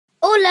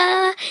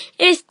Hola,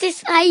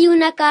 hay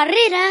una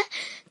carrera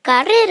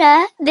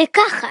de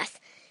cajas.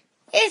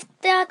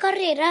 Esta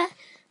carrera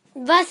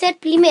va a ser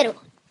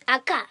primero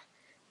acá.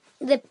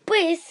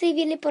 Después se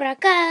viene por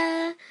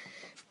acá,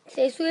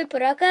 se sube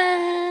por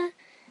acá,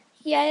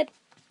 y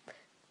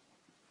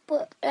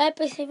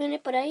después se viene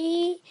por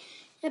ahí,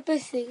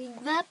 después se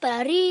va para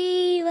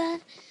arriba.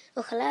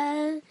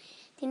 Ojalá,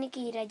 tiene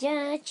que ir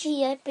allá,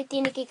 y después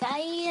tiene que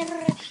caer,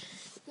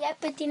 y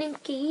después tienen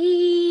que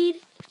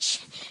ir,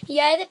 y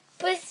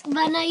después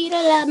van a ir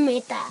a la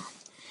meta.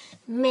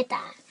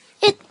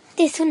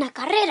 Es una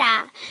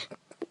carrera.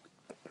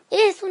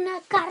 Es una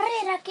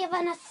carrera que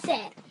van a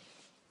hacer.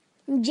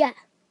 Ya.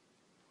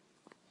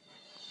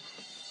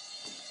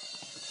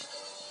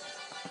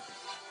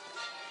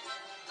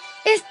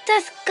 Esta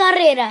es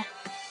carrera.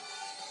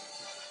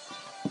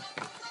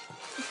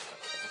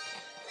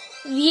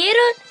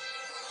 ¿Vieron?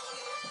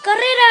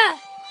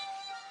 ¡Carrera!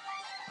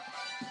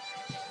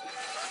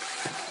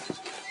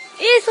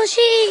 ¡Eso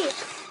sí!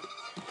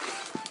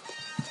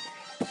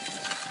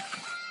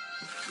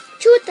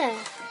 ¡Chuta!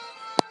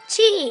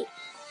 ¡Sí!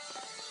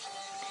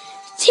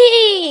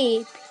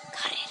 ¡Sí!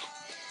 ¡Carrera!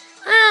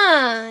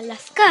 ¡Ah!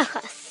 Las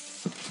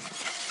cajas.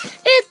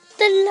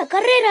 Esta es la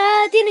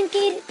carrera. Tienen que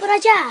ir por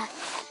allá.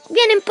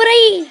 Vienen por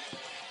ahí.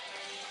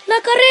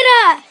 ¡La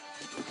carrera!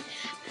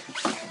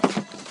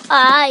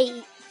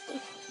 ¡Ay!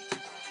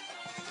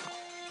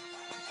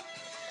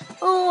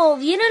 ¡Oh!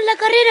 ¿Vieron la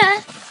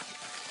carrera?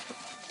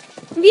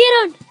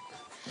 ¿Vieron?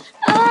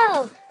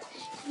 ¡Oh!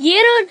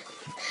 ¿Vieron?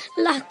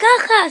 Las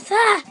cajas.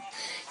 ¡Ah!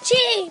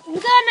 ¡Sí!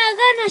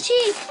 ¡Gana,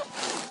 sí!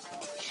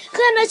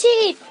 ¡Gana,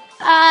 sí!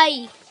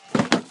 ¡Ay!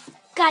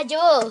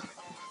 ¡Cayó!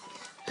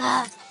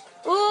 ¡Ah!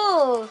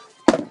 ¡Oh!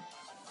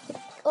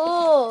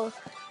 ¡Oh!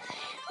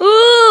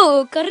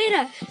 ¡Oh!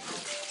 ¡Carrera!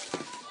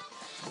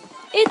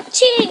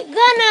 ¡Sí!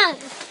 ¡Gana!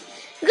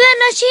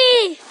 ¡Gana,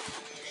 sí!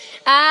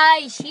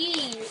 ¡Ay,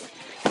 sí!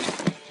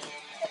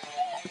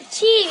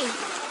 ¡Sí!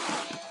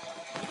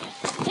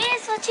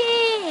 ¡Eso,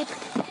 sí!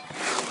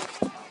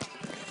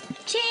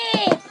 ¡Sí!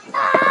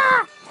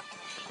 ¡Ah!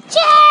 ¡Sí!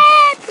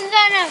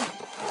 ¡Gana!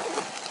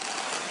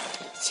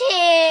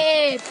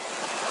 ¡Sí!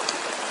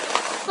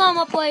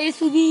 ¿Cómo puede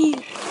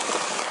subir?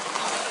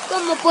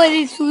 ¿Cómo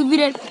puede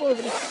subir el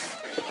pobre?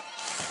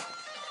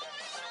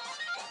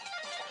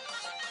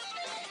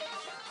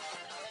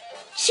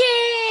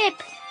 ¡Chip!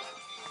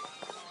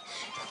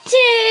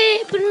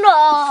 ¡Chip!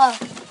 ¡No!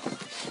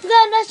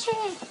 ¡Gana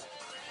Chip!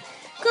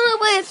 ¿Cómo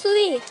puede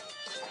subir?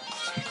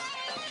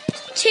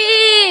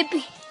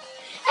 ¡Chip!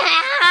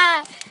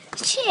 ¡Ah!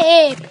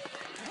 ¡Chip!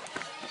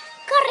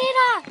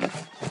 ¡Carrera!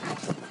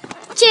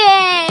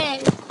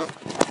 ¡Chip!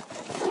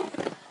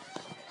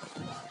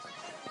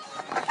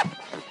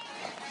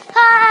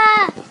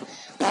 ¡Ah!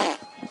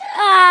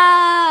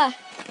 ¡Ah!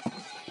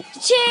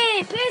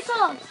 ¡Chip!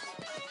 ¡Eso!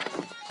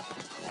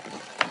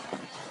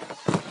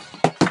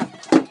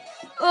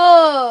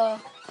 ¡Oh!